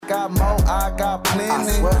got more, I got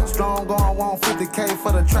plenty. Strong on 150K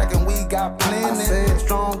for the track and we got plenty.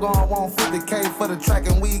 Strong on 150K for the track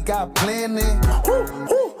and we got plenty.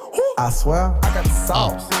 I swear, I got the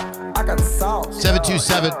sauce. I got the sauce.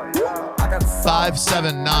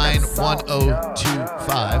 727-579-1025.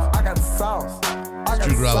 I got the sauce. It's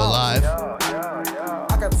Drew Garabo Live.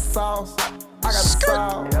 I got the sauce. I got the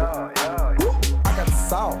sauce. I got the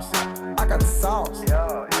sauce. I got the sauce.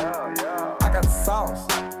 I got the sauce.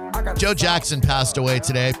 Joe Jackson passed away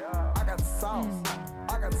today.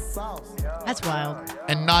 That's wild.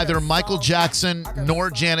 And neither Michael Jackson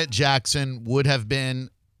nor Janet Jackson would have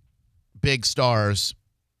been big stars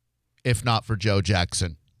if not for Joe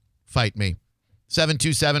Jackson. Fight me.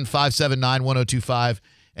 727-579-1025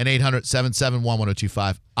 and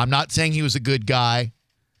 800-771-1025. I'm not saying he was a good guy.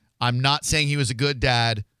 I'm not saying he was a good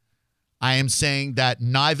dad. I am saying that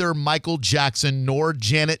neither Michael Jackson nor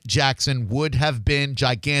Janet Jackson would have been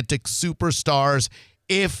gigantic superstars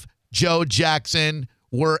if Joe Jackson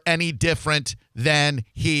were any different than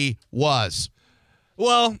he was.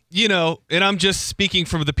 Well, you know, and I'm just speaking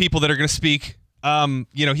from the people that are going to speak. You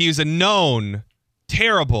know, he was a known,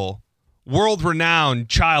 terrible, world-renowned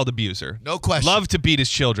child abuser. No question. Loved to beat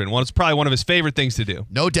his children. Well, it's probably one of his favorite things to do.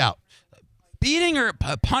 No doubt. Beating or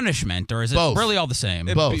punishment, or is it Both. really all the same?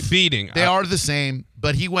 Both. Beating. They are the same,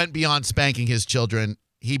 but he went beyond spanking his children.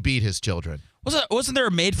 He beat his children. Wasn't there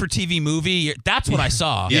a made-for-TV movie? That's what I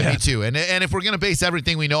saw. Yeah, me too. And if we're going to base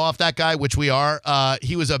everything we know off that guy, which we are,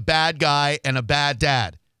 he was a bad guy and a bad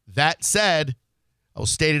dad. That said, I'll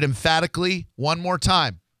state it emphatically one more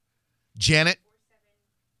time. Janet,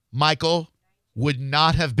 Michael would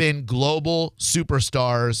not have been global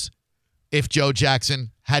superstars if Joe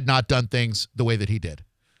Jackson had not done things the way that he did.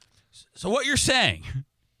 So what you're saying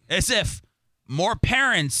is if more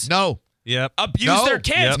parents abuse their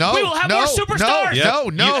kids, we will have more superstars.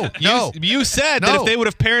 You said that if he would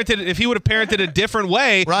have parented a different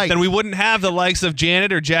way, then we wouldn't have the likes of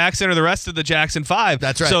Janet or Jackson or the rest of the Jackson 5.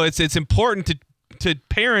 That's right. So it's important to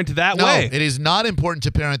parent that way. No, it is not important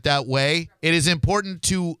to parent that way. It is important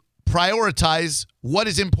to prioritize what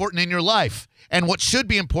is important in your life. And what should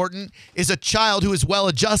be important is a child who is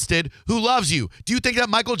well-adjusted, who loves you. Do you think that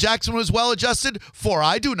Michael Jackson was well-adjusted? For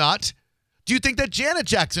I do not. Do you think that Janet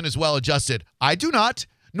Jackson is well-adjusted? I do not.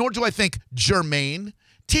 Nor do I think Jermaine,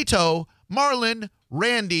 Tito, Marlon,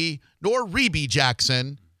 Randy, nor Rebe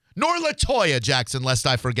Jackson, nor LaToya Jackson, lest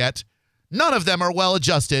I forget. None of them are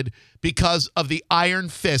well-adjusted because of the iron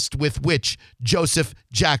fist with which Joseph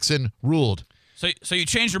Jackson ruled. So you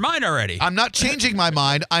changed your mind already? I'm not changing my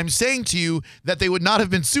mind. I'm saying to you that they would not have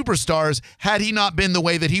been superstars had he not been the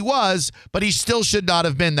way that he was, but he still should not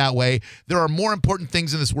have been that way. There are more important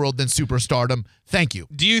things in this world than superstardom. Thank you.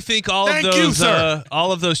 Do you think all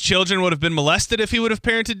of those children would have been molested if he would have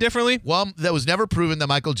parented differently? Well, that was never proven that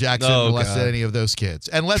Michael Jackson molested any of those kids.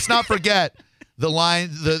 And let's not forget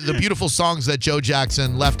the beautiful songs that Joe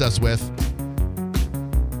Jackson left us with.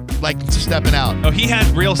 Like Stepping Out. Oh, he had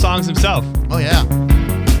real songs himself. Oh, yeah.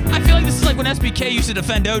 I feel like this is like when SBK used to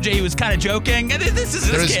defend OJ, he was kind of joking. There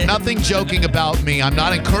is nothing joking about me. I'm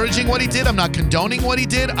not encouraging what he did. I'm not condoning what he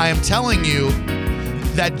did. I am telling you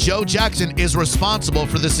that Joe Jackson is responsible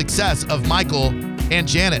for the success of Michael and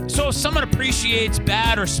Janet. So if someone appreciates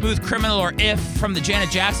Bad or Smooth Criminal or If from the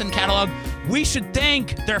Janet Jackson catalog, we should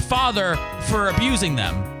thank their father for abusing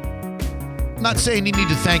them. I'm not saying you need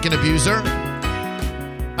to thank an abuser.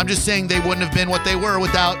 I'm just saying they wouldn't have been what they were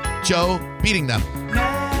without Joe beating them.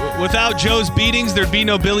 Without Joe's beatings, there'd be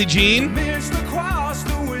no Billie Jean?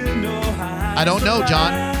 I don't know,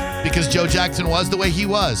 John, because Joe Jackson was the way he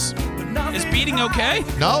was. Is beating okay?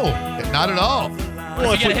 No, not at all.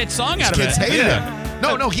 Well, if you get a hit song out of it. Kids hated him.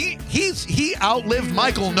 No, he outlived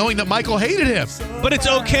Michael knowing that Michael hated him. But it's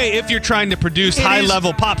okay if you're trying to produce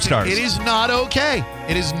high-level pop stars. It is not okay.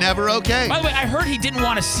 It is never okay. By the way, I heard he didn't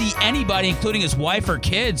want to see anybody, including his wife or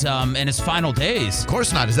kids, in his final days. Of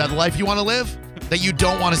course not. Is that the life you want to live? That you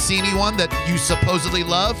don't want to see anyone that you supposedly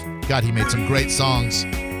love? God, he made some great songs.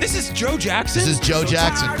 This is Joe Jackson? This is Joe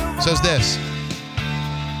Jackson. So's this.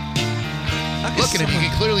 Look at him. You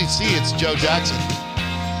can clearly see it's Joe Jackson.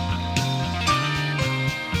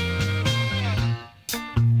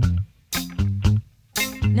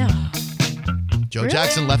 No. Joe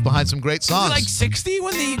Jackson left behind some great songs. Was he like 60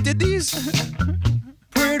 when he did these?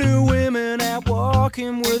 Pretty women out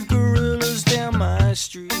walking with gorillas down my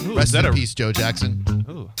street. Rest in peace, Joe Jackson.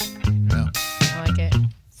 Ooh. Yeah. I like it.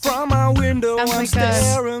 From my window, sounds I'm like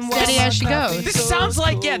staring. Steady as she goes. This sounds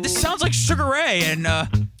like Sugar Ray and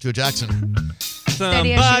Joe Jackson.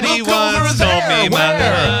 Somebody once told me my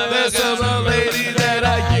there's a lady that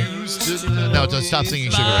I used to No, stop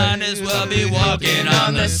singing Sugar Might Ray. as well be walking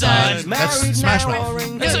on the sun. That's Smash Mouth.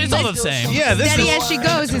 It's all the same. Yeah, this Steady is. as she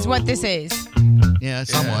goes is what this is. Yeah,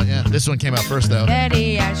 somewhat. Yeah. This one came out first though.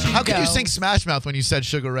 Steady as she How could you goes. sing Smash Mouth when you said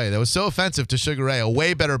Sugar Ray? That was so offensive to Sugar Ray. A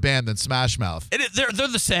way better band than Smash Mouth. They're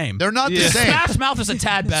the same. They're not the same. Smash Mouth is a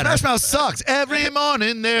tad better. Smash Mouth sucks. Every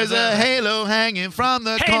morning there's a halo hanging from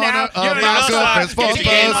the Hey, corner now, of you're my the girlfriend's star. Get your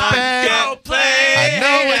game four-post on. bed. Go play. I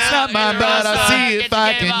know it's not mine, but I see Get if your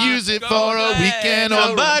I game can on. use it Go for a play. weekend or a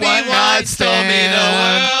Somebody one-night once told me the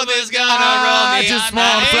stand. world is gonna I roll me. just I'm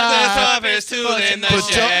wanna not fly. the toughest tool in the Put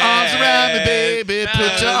your shed. arms around me, baby.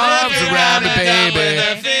 Put your arms around me, baby. With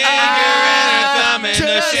a finger and a thumb in the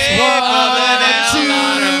Just shape of an want L to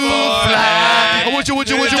on her forehead. fly. Would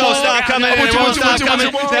you Don't stop coming, Would it you, won't would you, stop would you, coming.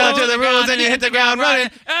 would you, Down to the rules and you hit the ground running.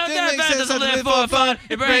 That makes sense to live for fun.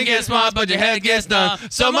 Your brain gets smart, but your head gets dumb.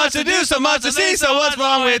 So much to do, so much to see. So what's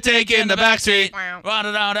wrong with taking the back street?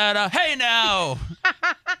 Hey now.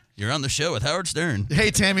 You're on the show with Howard Stern.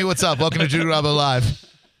 Hey, Tammy, what's up? Welcome to Drew Garabo Live.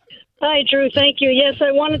 Hi, Drew. Thank you. Yes,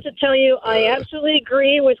 I wanted to tell you I absolutely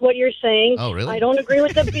agree with what you're saying. Oh, really? I don't agree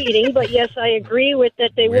with the beating, but yes, I agree with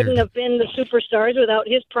that they Weird. wouldn't have been the superstars without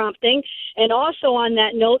his prompting. And also on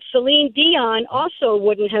that note, Celine Dion also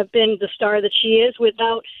wouldn't have been the star that she is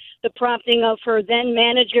without the prompting of her then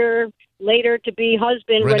manager, later to be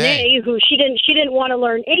husband, Renee. who she didn't want to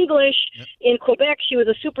learn English. In Quebec, she was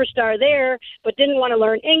a superstar there, but didn't want to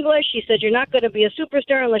learn English. She said, "You're not going to be a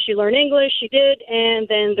superstar unless you learn English." She did, and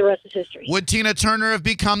then the rest is history. Would Tina Turner have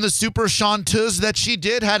become the super chanteuse that she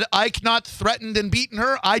did had Ike not threatened and beaten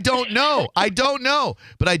her? I don't know. I don't know.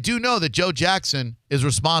 But I do know that Joe Jackson is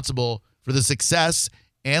responsible for the success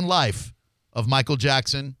and life of Michael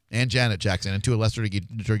Jackson and Janet Jackson, and to a lesser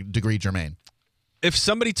degree, Jermaine. If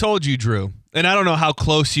somebody told you, Drew, and I don't know how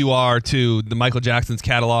close you are to the Michael Jackson's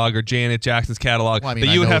catalog or Janet Jackson's catalog, Well, I mean, that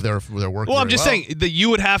I you would know have their work. Well, I'm very just saying that you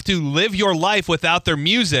would have to live your life without their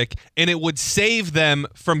music, and it would save them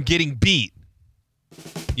from getting beat.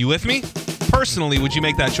 You with me? Personally, would you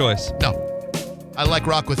make that choice? No. I like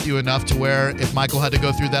rock with you enough to where if Michael had to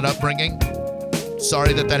go through that upbringing,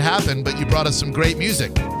 sorry that happened, but you brought us some great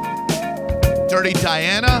music. Dirty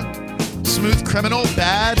Diana, Smooth Criminal,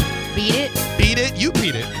 Bad. Beat it. Beat It, you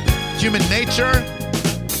beat it. Human Nature.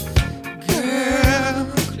 Girl,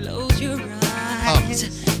 close your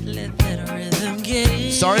eyes. Let that rhythm get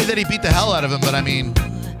in. Sorry that he beat the hell out of him, but I mean,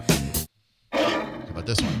 how about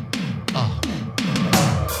this one? Oh.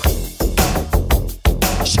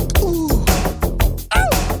 Ooh.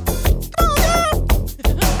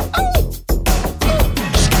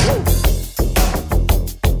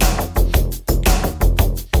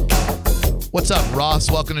 What's up,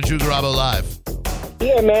 Ross? Welcome to Drew Garabo Live.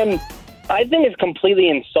 Yeah, man. I think it's completely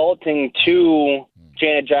insulting to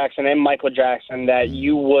Janet Jackson and Michael Jackson that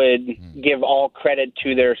you would give all credit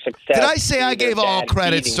to their success. Did I say I to their gave all dad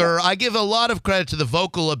credit, beating sir? them. I give a lot of credit to the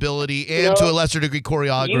vocal ability and No, to a lesser degree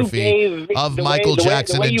choreography gave of the way- Michael the way-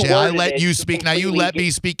 Jackson the way and you Jay. I worded let it, you you speak. Now you completely let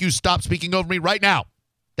me speak. You stop speaking over me right now.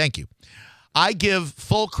 Thank you. I give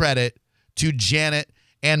full credit to Janet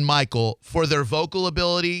and Michael for their vocal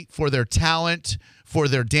ability, for their talent, for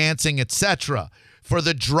their dancing, etc., for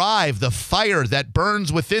the drive, the fire that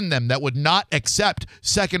burns within them that would not accept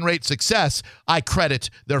second-rate success. I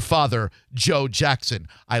credit their father, Joe Jackson.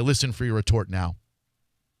 I listen for your retort now.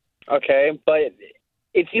 Okay, but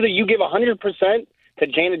it's either you give 100% to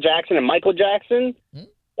Janet Jackson and Michael Jackson,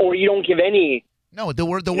 or you don't give any. No, the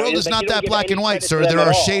world it's is like not you don't that give black any and white, credit sir. to them There at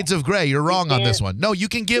are all. shades of gray. You're wrong on this can't- one. No, you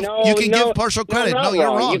can give No, give no, partial no, credit. I'm No, not you're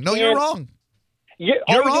wrong. wrong. You No, you're can't- wrong.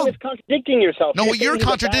 You're wrong. It's contradicting yourself. No, You're you're saying he's a bad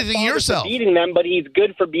contradicting father for yourself. beating them, but he's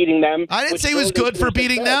good for beating them. I didn't which say he was goes good into for their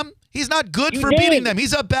beating success. them. He's not good You for did. beating them.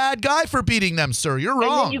 He's a bad guy for beating them, sir. You're And then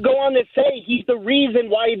wrong. you go on to say he's the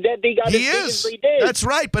reason why that they got He as big is. as they did. That's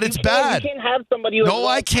right, but it's You can't- bad. You can't have somebody who has No, raw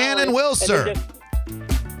I can and talent will, then sir.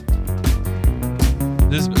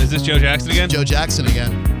 just- Is this Joe Jackson again? Joe Jackson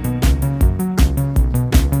again.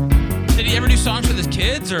 Did he ever do songs with his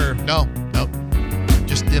kids or No.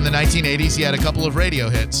 Just in the 1980s, he had a couple of radio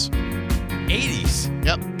hits. 80s?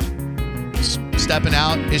 Yep. Stepping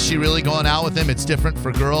Out. Is she really going out with him? It's different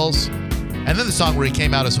for girls. And then the song where he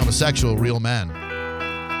came out as homosexual, Real Men.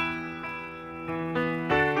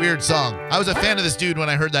 Weird song. I was a fan of this dude when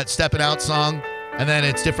I heard that Stepping Out song. And then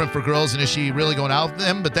It's Different for Girls, and Is She Really Going Out with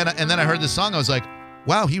him? But then I heard this song. I was like,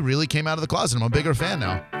 wow, he really came out of the closet. I'm a bigger fan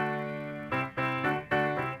now.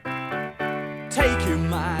 Take your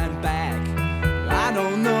mind back. I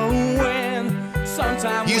don't know when.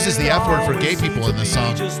 Sometime He uses the F word for gay people in this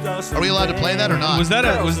song. Are we allowed to play that or not? Was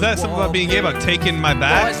that something about being gay, about taking my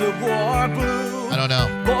back? Boys that wore blue. I don't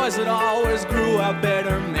know. Boys that always grew up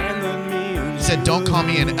better men than He said, don't call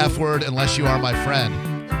me an F word unless you are my friend.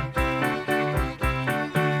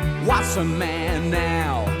 What's a man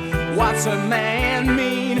now? What's a man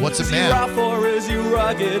mean? What's a is man? Is he rough or is he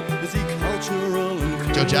rugged? Is he cultural and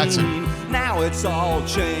clean? Joe Jackson. Now it's all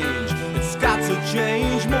changed. It's got to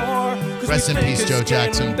change more. Rest in peace, Joe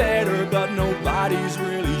Jackson. Better, but nobody's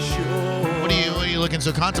really sure. What are you looking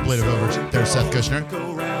so contemplative over there, Seth Kushner?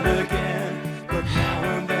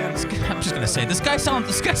 I'm just gonna say this guy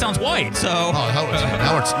sounds white. So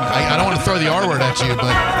I don't want to throw the R word at you, but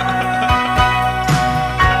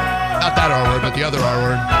not that R word, but the other R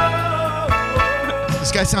word.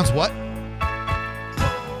 This guy sounds what?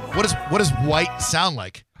 What does white sound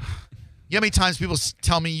like? You know how many times people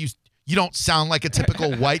tell me you don't sound like a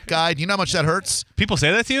typical white guy? Do you know how much that hurts? People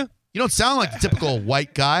say that to you? You don't sound like the typical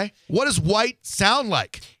white guy. What does white sound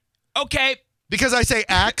like? Okay. Because I say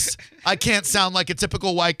axe, I can't sound like a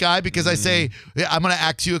typical white guy because I say, I'm going to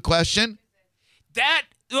ask you a question. That,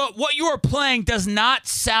 what you are playing does not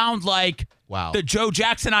sound like the Joe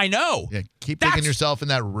Jackson I know. Yeah, keep thinking yourself in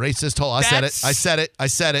that racist hole. I said it.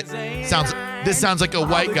 This sounds like a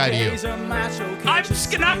white guy to you. I'm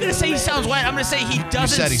just not going to say he sounds white. I'm going to say he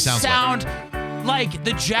doesn't sound like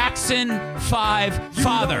the Jackson 5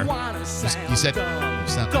 father. You said.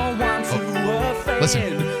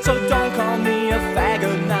 Listen. So don't call me a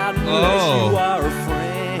faggot, not unless you are a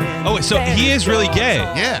friend. Oh, so he is really gay.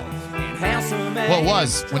 Yeah. Well, it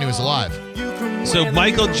was when he was alive. So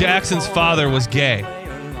Michael Jackson's father was gay.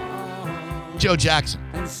 Joe Jackson.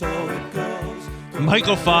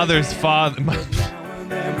 Michael father's father.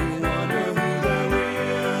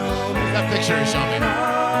 That picture you showed me.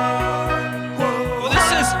 Well,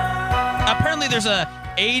 this is apparently there's a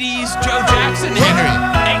 80s Joe Jackson. Can't hear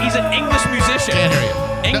you. He's an English musician. Can't hear you.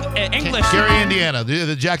 English. Gary, Indiana.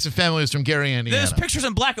 The Jackson family is from Gary, Indiana. There's pictures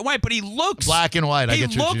in black and white, but he looks black and white. I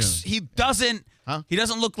get you. He doesn't. Huh? He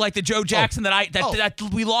doesn't look like the Joe Jackson that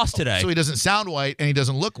we lost today. So he doesn't sound white and he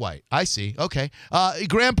doesn't look white. I see. Okay.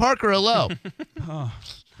 Graham Parker, hello.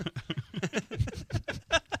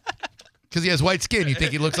 Because he has white skin, you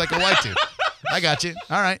think he looks like a white dude. I got you.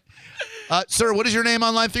 All right. Sir, what is your name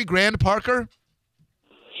on line 3? Grand Parker?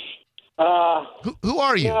 Who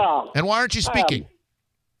are you? Yeah. And why aren't you speaking?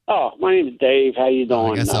 My name is Dave. How you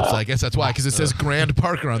doing? I guess that's why, because it says Grand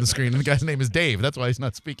Parker on the screen, and the guy's name is Dave. That's why he's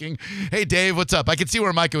not speaking. Hey, Dave, what's up? I can see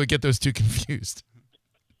where Micah would get those two confused.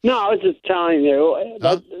 No, I was just telling you,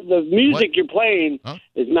 the music you're playing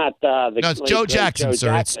is not the... No, it's Joe Jackson, sir.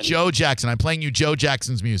 Jackson. It's Joe Jackson. I'm playing you Joe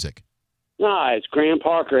Jackson's music. No, it's Graham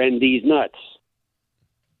Parker and these nuts.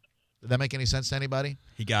 Did that make any sense to anybody?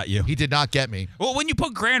 He got you. He did not get me. Well, when you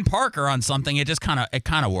put Grand Parker on something, it just kind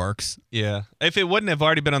of works. Yeah. If it wouldn't have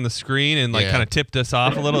already been on the screen and kind of tipped us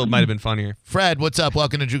off a little, it might have been funnier. Fred, what's up?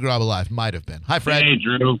 Welcome to Drew Garabo Live. Might have been. Hi, Fred. Hey,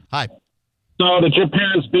 Drew. Hi. So did your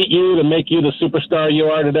parents beat you to make you the superstar you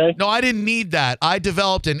are today? No, I didn't need that. I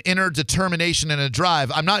developed an inner determination and a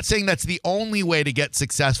drive. I'm not saying that's the only way to get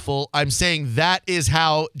successful. I'm saying that is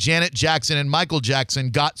how Janet Jackson and Michael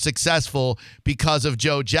Jackson got successful because of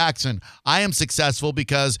Joe Jackson. I am successful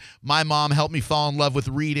because my mom helped me fall in love with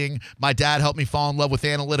reading. My dad helped me fall in love with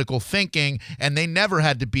analytical thinking, and they never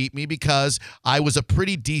had to beat me because I was a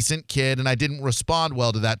pretty decent kid and I didn't respond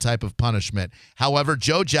well to that type of punishment. However,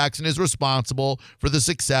 Joe Jackson is responsible for the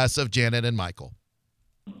success of Janet and Michael.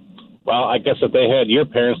 Well, I guess if they had your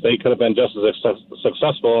parents, they could have been just as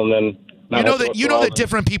successful, and then you know that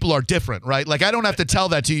different people are different, right? Like, I don't have to tell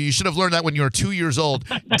that to you. You should have learned that when you were 2 years old.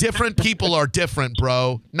 Different people are different,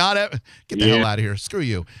 bro. Get the hell out of here. Screw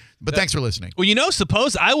you. But thanks for listening. Well,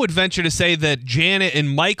 suppose I would venture to say that Janet and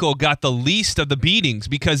Michael got the least of the beatings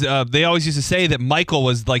because they always used to say that Michael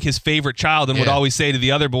was like his favorite child and would always say to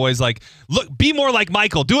the other boys, like, look, be more like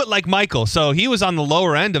Michael. Do it like Michael. So he was on the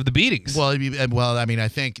lower end of the beatings. Well, I mean, I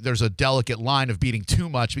think there's a delicate line of beating too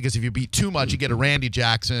much because if you beat too much, you get a Randy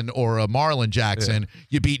Jackson or a Marlon Jackson. Yeah.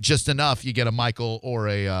 You beat just enough, you get a Michael or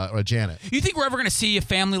a Janet. You think we're ever going to see a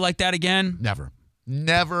family like that again?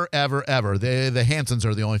 Never, ever, ever. The Hansons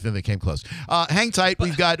are the only thing that came close. Hang tight.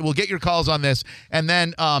 We'll get your calls on this. And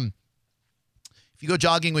then if you go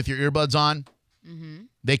jogging with your earbuds on,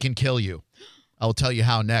 they can kill you. I will tell you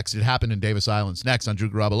how next. It happened in Davis Islands. Next on Drew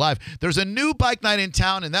Garabo Live. There's a new bike night in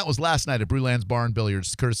town, and that was last night at Brewland's Bar and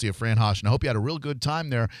Billiards, courtesy of Fran Hosh. And I hope you had a real good time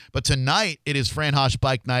there. But tonight, it is Fran Hosh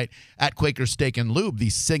Bike Night at Quaker Steak and Lube, the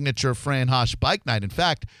signature Fran Hosh Bike Night. In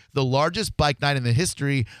fact, the largest bike night in the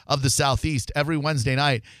history of the Southeast. Every Wednesday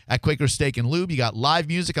night at Quaker Steak and Lube, you got live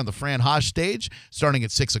music on the Fran Hosh stage starting at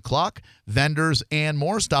 6 o'clock. Vendors and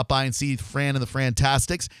more. Stop by and see Fran and the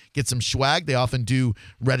Frantastics. Get some swag. They often do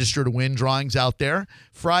register to win drawings out out there.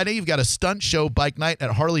 Friday, you've got a stunt show bike night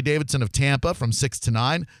at Harley-Davidson of Tampa from 6 to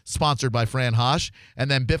 9, sponsored by Fran Hosh. And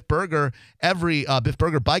then Biff Burger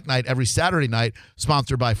bike night every Saturday night,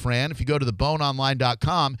 sponsored by Fran. If you go to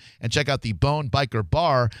theboneonline.com and check out the Bone Biker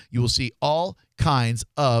Bar, you will see all kinds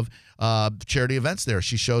of charity events there.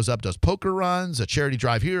 She shows up, does poker runs, a charity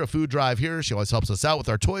drive here, a food drive here. She always helps us out with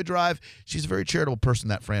our toy drive. She's a very charitable person,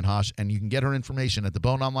 that Fran Hosh, and you can get her information at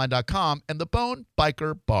theboneonline.com and the Bone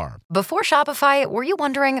Biker Bar. Before Shopify, were you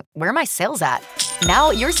wondering, where are my sales at? Now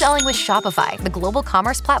you're selling with Shopify, the global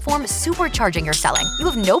commerce platform supercharging your selling. You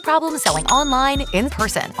have no problem selling online, in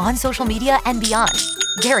person, on social media, and beyond.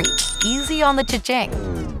 Gary, easy on the cha-ching.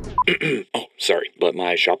 Oh, sorry, but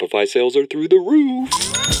my Shopify sales are through the roof.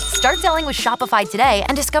 Start selling with Shopify today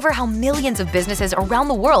and discover how millions of businesses around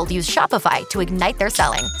the world use Shopify to ignite their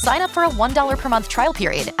selling. Sign up for a $1 per month trial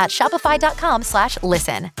period at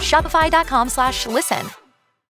shopify.com/listen. Shopify.com/listen.